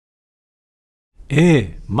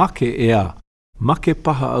Make ea. Make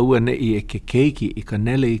paha aua nei e ke keiki I ka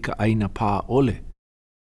nele I ka aina pā ole.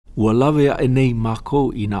 Ua lawe a nei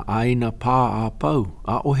mākou I na aina pā a pau,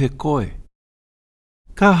 a ohe koe.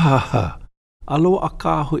 Ka haha, alo a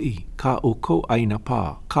ka hoi ka o kou aina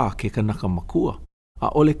pā ka ke kanaka makua, a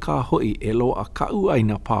ole ka hoi e lo a ka u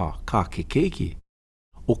aina pā ka ke keiki.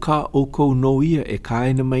 O ka o kou no ia e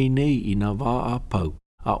kaina mai nei I na wā a pau,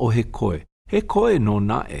 a ohe koe, he koe no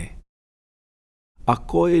nae. A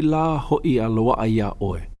koe la hoi a loa a ia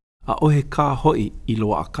oe, a ohe ka hoi I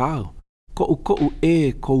loa a kāu. Ko'u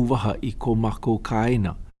e kou waha I ko mako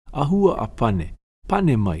kaina, a hua a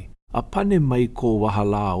pane mai, a pane mai ko waha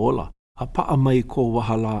la ola, a paa mai ko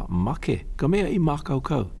waha la make, ka mea I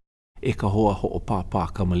mākaukau. E ka hoa ho o pāpā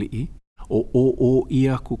kamalii, o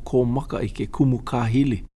ia ku ko maka I ke kumu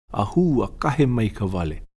kāhili, a hu a kahe mai ka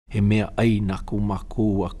wale, he mea ai na ku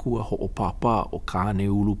mako a kua ho o pāpā o kāne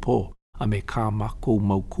ulu pō, a me kā mako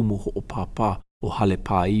mau kumu ho o pāpā o hale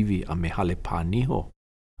pā iwi a me hale pā niho.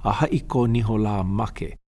 A hai ko niho la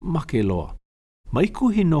make loa. Mai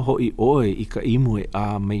kuhi no hoi oe I ka imue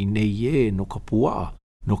a mai nei e no ka puaa,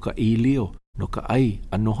 no ka ilio, no ka ai,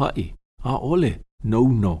 a no hai, a ole,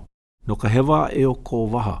 no ka hewa e o ko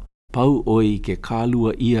waha, pau oe I ke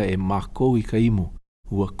kālua ia e mākou I ka imu,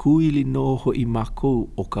 ua kuili no hoi mākou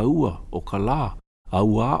o ka ua, o ka la, a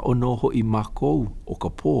ua o no hoi mākou o ka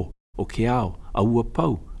pō, o ke au, a ua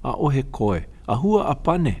pau, a ohe koe, a hua a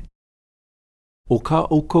pane. O ka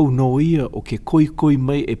o kou no ia o ke koi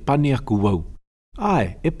mai e pane aku wau.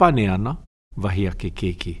 Ai, e pane ana, wahi a ke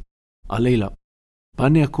keiki. A leila,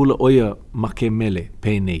 pane akula oia ma ke mele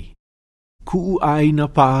pēnei. Kuu aina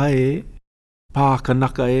pā e, pā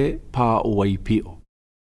kanaka e, pā o waipio.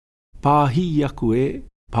 Pā hi aku e,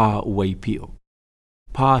 pā o waipio.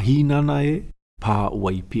 Pā hinana e, pā o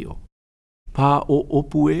waipio. Pā o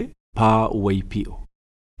opu e, pā o waipio.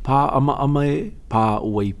 Pā ama e, pā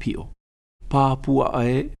o waipio. Pā pua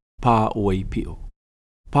e, pā o waipio.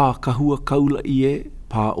 Pā kahua kaula I e,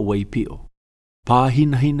 pā o waipio. Pā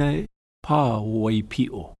hina e, pā o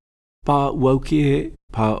waipio. Pā uauke e,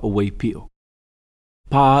 pā o waipio.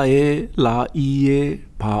 Pā e, la I e,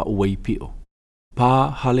 pā o waipio.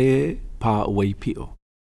 Pā hale e, pā o waipio.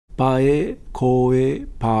 Pā e, ko e,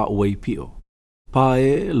 pā o waipio. Pā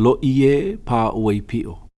e, lo I e, pā o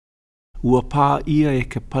waipio. Ua pā ia e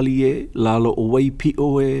ke pali e, lalo o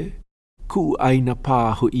waipio e, ku aina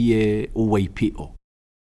pā hoi e o waipio.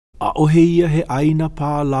 A ohe ia he aina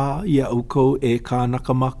pā la ia ukou e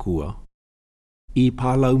kānaka makua. I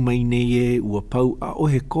pālau mai nei e ua pau a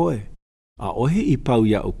ohe koe. A ohe I pau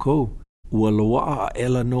ia ukou, ua loa a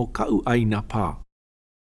ela no kau aina pā.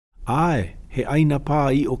 Ai, he aina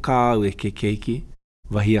pā I o kā au e ke keiki,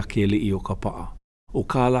 wahi a ke li I o ka paa. O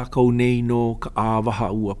kā la kau nei no ka āwaha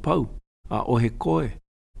ua pau, a ohe koe.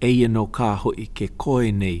 Eia no kā hoi ke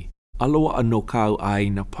koe nei. Aloa ano kau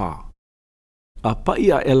aina pā. A pai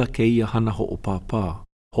a ela ke ia hana ho o pāpā,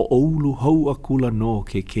 ho oulu hau a kula no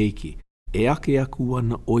ke keiki, e ake aku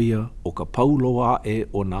ana oia o ka pauloa e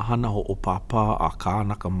o na hana ho o pāpā a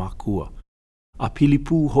kānaka makua. A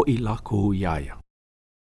pilipu ho I lako iaia.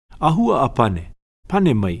 A hua a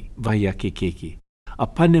pane mai vai a ke keiki. A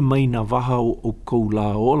pane mai na waha o kou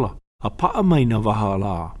la ola, a paa mai na waha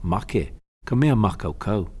la make, ka mea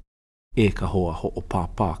makaukau. E ka hoa ho o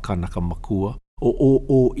pāpā kanaka makua,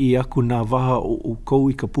 o I aku nā waha o kou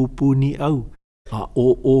I ka pūpū ni au, a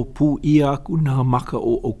o pū I aku nā maka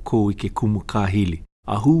o kou I ke kumu kāhili,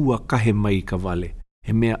 a hua kahe mai ka wale,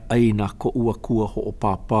 he mea ai nā ko'ua kua ho o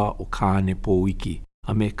pāpā o kāne pōiki,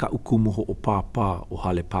 a me ka ukumu ho o pāpā o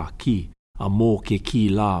hale pāki, a mō ke ki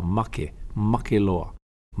la make loa.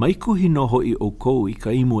 Mai kuhi no hoi o kou I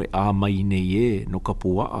ka imu e a mai nei e no ka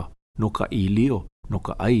puaa, no ka ilio, no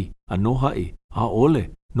ka ai, a no hai, a ole,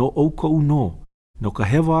 no o kou no ka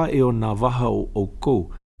hewa e o nā waha o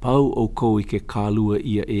kou, pau o kou I ke kālua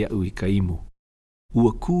ia e au I ka imu.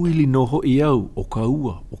 Ua kuili no hoi au o ka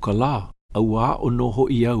ua, o ka la, au a o no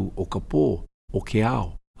hoi au o ka pō, o ke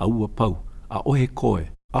ao, a ua pau, a ohe koe,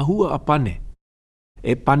 a hua a pane.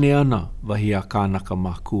 E pane ana wahi a kānaka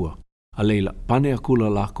mākua, a leila pane a kula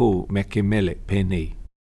lako me ke mele pēnei.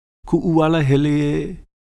 Ku ala hele e,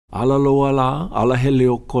 ala loa la, ala hele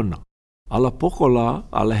o kona. Ala poko la,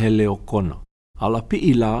 ala hele o kona. Ala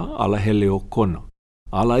pii la, ala hele o kona.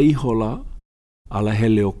 Ala iho la, ala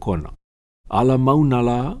hele o kona. Ala mauna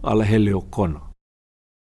la, ala hele o kona.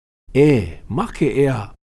 Make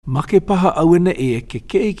ea. Make paha auena e ke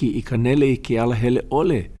keiki I ka nele I ke ala hele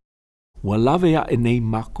ole. Ua lawe a e nei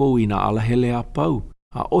mako I na ala hele a pau.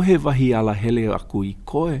 A ohe wahi ala hele aku I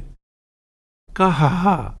koe. Ka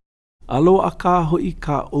haha. Alo a ka hoi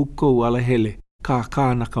ka oukou ala hele, ka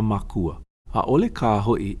kānaka makua, a ole ka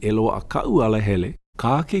hoi e loa a kau alahele,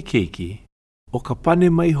 ka ke keiki, o ka pane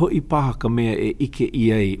mai hoi paha ka mea e ike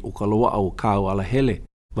iai o ka loa o kau alahele,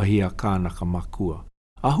 wahi a kānaka makua.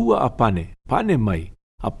 A hua a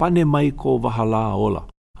pane mai ko wahala ola,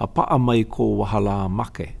 a paa mai ko wahala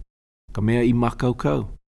make. Ka mea I makaukau,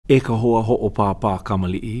 e ka hoa ho o pāpā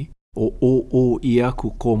kamalii, o I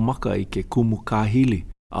aku ko maka I ke kumu kāhili,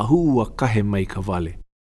 a hua kahe mai ka wale.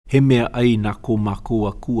 He mea ai nā ko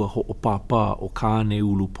makua kua ho o pāpā o kāne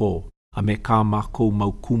ulu pō, a me kā mākou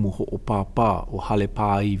mau kumu ho o pāpā o hale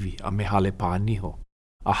pā iwi a me hale pā niho.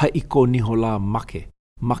 A hai ko niho la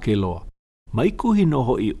make loa. Mai kuhi no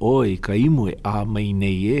hoi oi ka imue a mai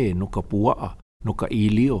nei e no ka puaa, no ka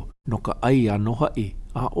ilio, no ka ai a nohai,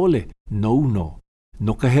 a ole, no.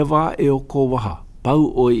 No ka hewa e o ko waha,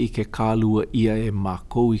 pau oi I ke kālua ia e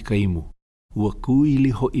mākou I ka imu. Ua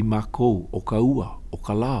kuili hoi mākou o ka ua, o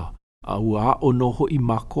ka lā, a ua o no hoi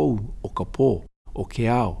mākou o ka pō, o ke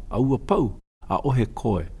ao, a ua pau, a ohe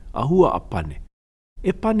koe, a hua a pane.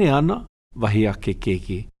 E pane ana, wahi a ke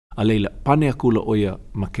keke, a leila pane a kula oia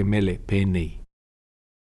ma ke mele pēnei.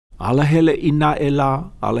 Alahele I nā e lā,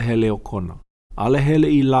 alahele o kona.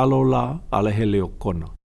 Alahele I lalo lā, alahele o kona.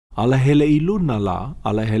 Alahele I luna lā,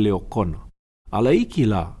 alahele o kona. Ala iki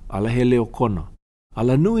lā, alahele o kona.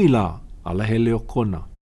 Ala nui lā, alahele o kona.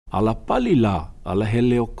 Ala pali lā,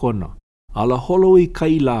 alahele o kona. Ala holo I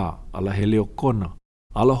kai lā, alahele o kona.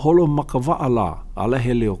 Ala holo makawaa lā,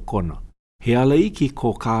 alahele o kona. He ala iki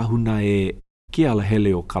ko kāhuna e ke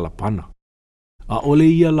alahele o Kalapana. A ole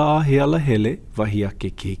ia la he alahele wahi a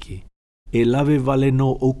ke keke. E lawe wale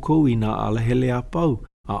no oukou I nā alahele a pau,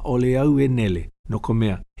 a ole au e nele, no ko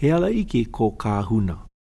mea he ala iki ko kāhuna.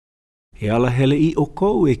 He alahele I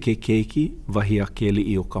oukou e ke keke wahi a ke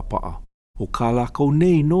li I o ka paa. O kā lākou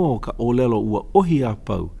nei no ka Moʻolelo ua ohi a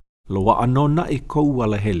pau, loa anō na e kou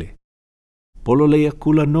alahele. Polo leia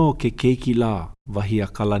kula no ke keiki la wahi a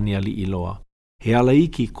kalani ali I loa, he ala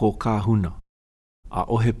iki ko kāhuna. A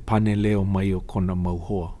ohe pane leo mai o kona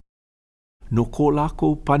mauhoa. No ko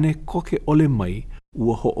lako pane koke ole mai,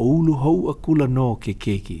 ua ho oulu hou a kula no ke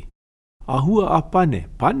keiki. A hua a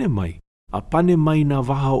pane mai, a pane mai na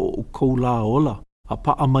waha o ukou la ola, a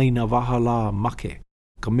paa mai na waha la make.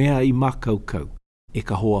 Ka mea I makaukau, e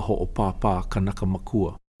ka hoa ho o pāpā kanaka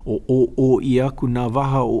makua. O I aku na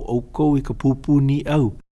waha o ukou I ka pupu ni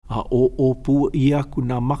au, a o pua I aku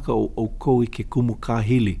na maka o ukou I ke kumu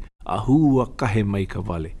kāhili, a hua kahe mai ka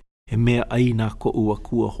wale. He mea ai nā ko ua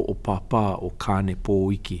kua ho o pāpā o kāne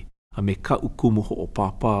pō iki, a me ka ukumu ho o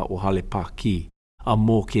pāpā o hale pā ki, a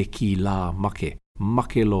mō ke ki lā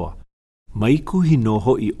make loa. Mai kuhi no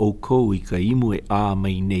hoi o kou I ka imu e a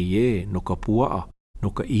mai nei e no ka puaa, no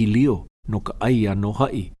ka ilio, no ka ai a no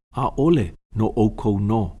hai, a ole no o kou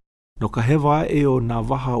no. No ka hewa e o nā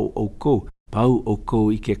waha o kou, pau o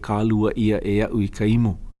kou I ke kālua ia e au I ka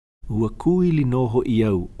imu. Ua kuili no hoi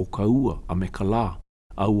au o ka ua a me ka lā,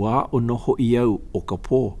 a ua o no hoi au o ka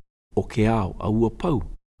pō, o ke ao a ua pau,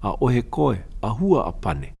 a ohe koe, a hua a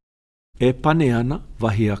pane. E pane ana,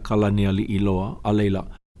 wahi a kalani ali I loa, a leila,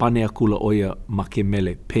 pane a kula oia ma ke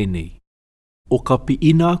mele pēnei. O ka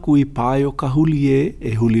piina aku I pāi o ka huli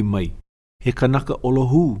e huli mai. He kanaka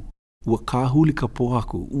olohū, ua ka huli ka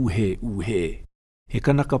pōhaku, uhe. He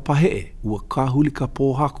kanaka pahe, ua ka huli ka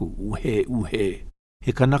pōhaku, uhe.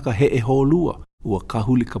 He kanaka he holua, ua ka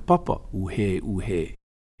huli ka papa, uhe.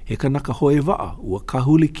 He kanaka hoe waa, ua ka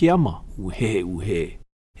huli ki ama, uhe.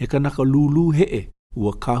 He kanaka lulu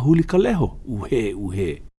ua ka huli ka leho,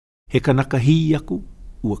 uhe. He kanaka hi aku,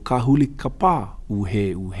 ua ka huli ka pā,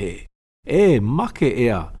 uhe. E, make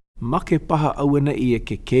ea, make paha auena I e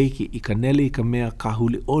ke keiki I ka nele I ka mea ka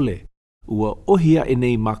huli ole, ua ohia e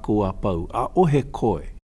nei mako a pau, a ohe koe.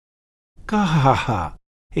 Ka haha,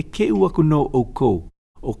 he ke uaku no oukou,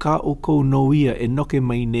 o ka oukou no ia e noke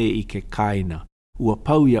mai nei I ke kaina, ua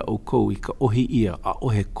pau ia oukou I ka ohi ia a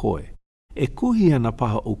ohe koe. E kuhi ana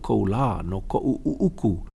paha oukou la no ko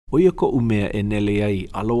uku, o ia ko mea e nele ai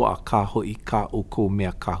aloa a ka hoi ka oukou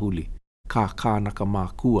mea ka huli, ka kānaka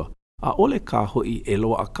mākua, a ole ka hoi e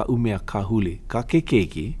loa a ka umea ka huli, ka ke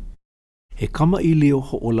keiki. He kama I leo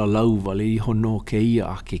ho o la lau wale I hono ke ia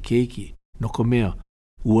a ke keiki, no ko mea,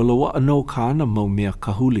 ua loa anō ka ana mau mea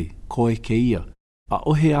ka huli, koe ke ia, a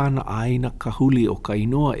ohe ana aina ka huli o ka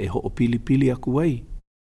inoa e ho o pilipili aku ai.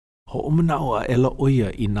 Ho o manao a ela oia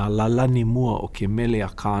I nā lalani mua o ke mele a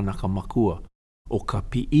kānaka makua, o ka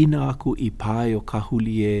piina aku I pāi o ka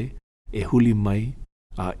huli e huli mai,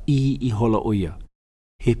 a I hola oia.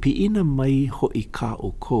 He piina mai ho I ka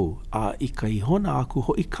o kou, a I ka ihona aku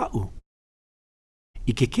ho I kau.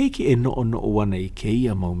 I ke keiki e no wana I ke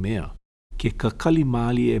ia mau mea, ke kakali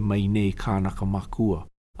mali e mai nei kānaka makua,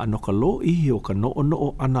 a no ka lo ihi o ka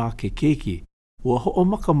noo ana ke keiki, ua ho'o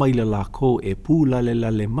maka maila lako e pū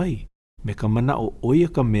lale mai, me ka mana o oia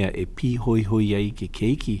ka mea e pi hoi ai ke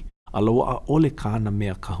keiki, alawa a ole kāna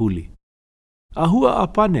mea kahuli. A hua a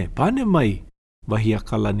pane mai, wahi a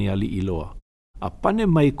kalani ali iloa. A pane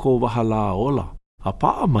mai ko wahala ola, a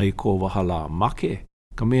paa mai ko wahala make,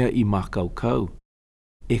 ka mea I mākaukau.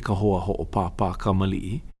 E ka hoa ho'o pāpā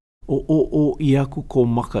kamali'i, o I aku ko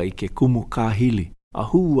maka I ke kumu kāhili, a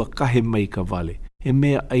hua kahe mai ka wale, he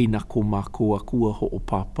mea aina ko mākou akua ho'o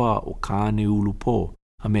pāpā o kāne ulu pō,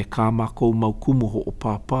 a me kā mākou mau kumu ho'o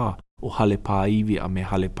pāpā o hale pāiwi a me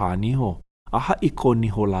hale pāniho, a hai ko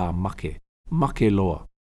niho la make loa.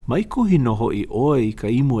 Mai kuhi no hoi oe I ka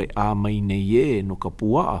imu e a mai nei e no ka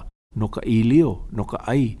puaa, no ka ilio, no ka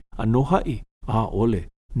ai, a no hai, a ole,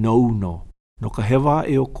 no. No ka hewa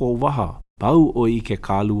e o ko waha, pau o I ke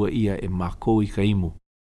kālua ia e mākou I ka imu.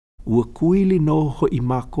 Ua kuili no hoi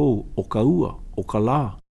mākou o ka ua, o ka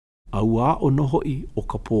lā. A ua o no hoi o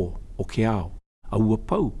ka pō, o ke ao. A ua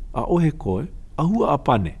pau, a ohe koe, a hua a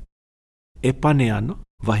pane. E pane ana,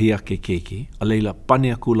 wahi a ke keiki, a leila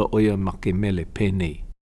pane akula oia ma ke mele pēnei.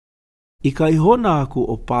 I ka ihona aku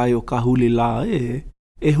o pai o ka huli la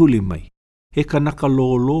e huli mai. He kanaka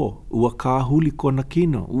lō, ua ka huli kona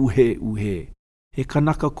kino, uhe. He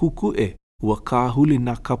kanaka kukue, ua ka huli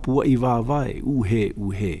na kapua I vāvai,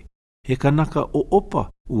 uhe. He kanaka o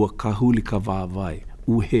opa, ua ka huli ka vāvai,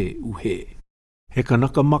 uhe. He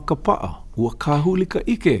kanaka makapaa, ua ka huli ka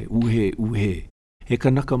ike, uhe. He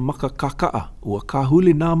kanaka maka kakaa, ua ka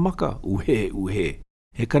huli nā maka, uhe.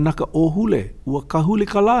 He kanaka o hule, ua ka huli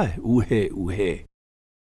ka lae, uhe.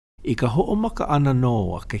 I ka ho'omaka ana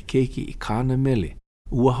no a ke keiki I kāna mele,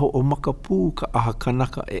 ua ho'omaka pū ka aha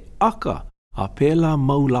kanaka e aka, a pēlā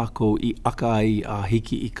mau lako I aka ai a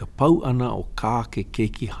hiki I ka pau ana o kā ke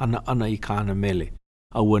keiki hana ana I kāna mele,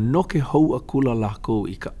 a ua noke hou a kula lako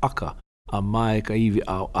I ka aka, a mai ka iwi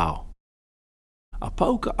ao. A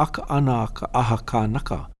pau ka aka ana ka aha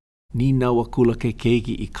kānaka, ni nau a kula ke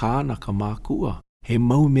keiki I kānaka mākua, he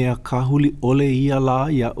mau mea kāhuli ole ia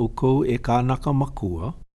la ia o kou e kānaka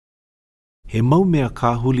makua. He mau mea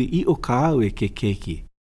kāhuli I o kāu e ke keiki,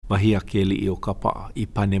 wahi a ke li I o ka paa I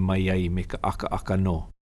pane mai ai me ka aka no.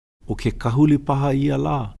 O ke kahuli paha ia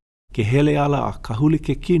la, ke hele ala a kahuli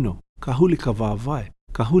ke kino, kahuli ka vāvai,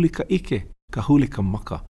 kahuli ka ike, kahuli ka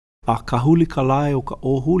maka, a kahuli ka lae o ka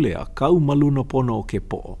ohule a kau maluna pono o ke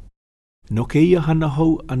po'o. No ke ia hana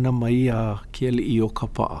hou ana mai a ke li I o ka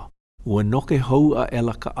paa, ua noke hou a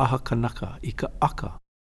ela ka aha kanaka I ka aka,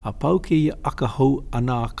 a pau ke ia aka hou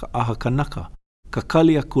ana ka aha kanaka, ka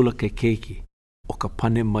kali a kula ke keiki, o ka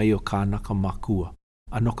pane mai o kānaka makua,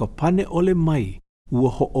 a no ka pane ole mai, ua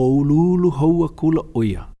ho'oululu hou a kula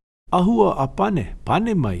oia. A hua a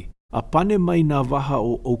pane mai, a pane mai nā waha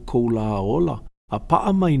o kou la ola, a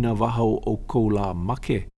paa mai nā waha o kou la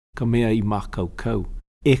make, ka mea I mākaukau,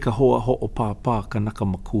 e ka hoa ho'o pāpā kanaka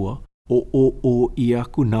makua, o I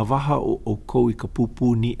aku nā waha o kou I ka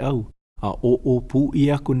pupu ni au, a o pu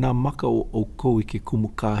I aku nā maka o kou I ke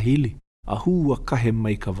kumu kāhili, a hua kahe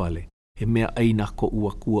mai ka wale, he mea aina ko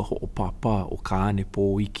ua kua ho'o pāpā o ka ane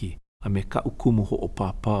pō iki, a me ka ukumu ho'o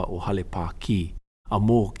pāpā o hale pāki, a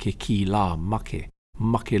mō ke ki la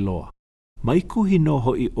make loa. Mai kuhi no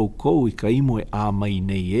hoi o kou I ka imo e a mai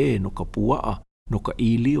nei no ka puaa, no ka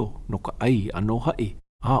ilio, no ka ai, a no hai,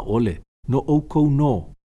 a ole, no o kou no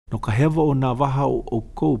ka hewa o nā waha o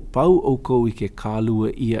kou pau o kou I ke kālua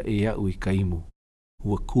ia e au I ka imu.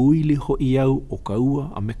 Ua kuili hoi au o ka ua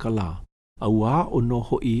a me ka lā, a ua o no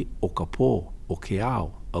hoi o ka pō, o ke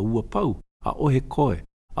ao, a ua pau, a ohe koe,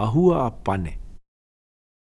 a hua a pane.